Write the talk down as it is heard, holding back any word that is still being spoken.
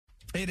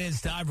It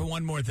is time for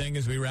one more thing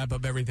as we wrap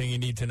up everything you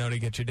need to know to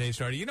get your day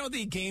started. You know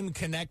the game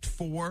Connect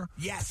 4?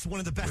 Yes, one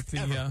of the best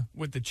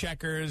with the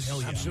checkers.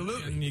 Hell yeah.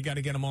 Absolutely. And you got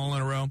to get them all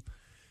in a row.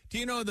 Do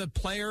you know the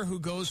player who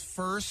goes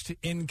first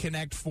in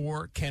Connect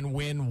 4 can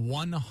win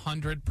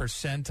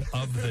 100%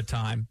 of the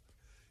time?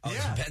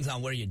 It depends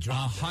on where you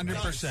drop.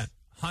 100%.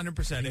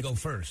 100%. You go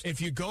first. If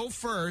you go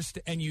first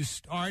and you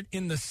start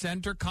in the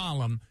center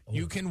column,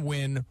 you can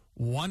win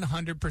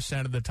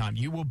 100% of the time.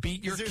 You will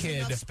beat your There's kid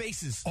enough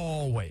spaces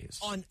always.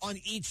 on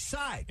each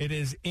side. It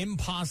is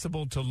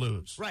impossible to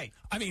lose. Right.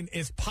 I mean,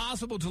 it's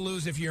possible to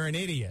lose if you're an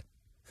idiot,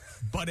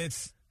 but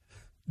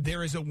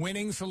there is a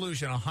winning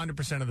solution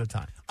 100% of the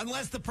time.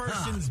 Unless the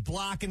person's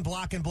blocking,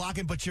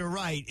 but you're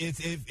right.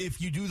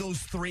 If you do those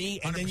three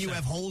and 100%. then you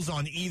have holes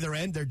on either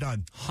end, they're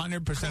done.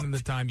 100% of the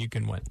time you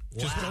can win.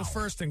 Just go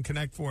first and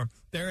Connect 4.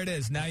 There it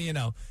is. Now you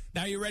know.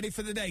 Now you're ready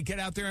for the day. Get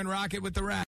out there and rock it with the Rack.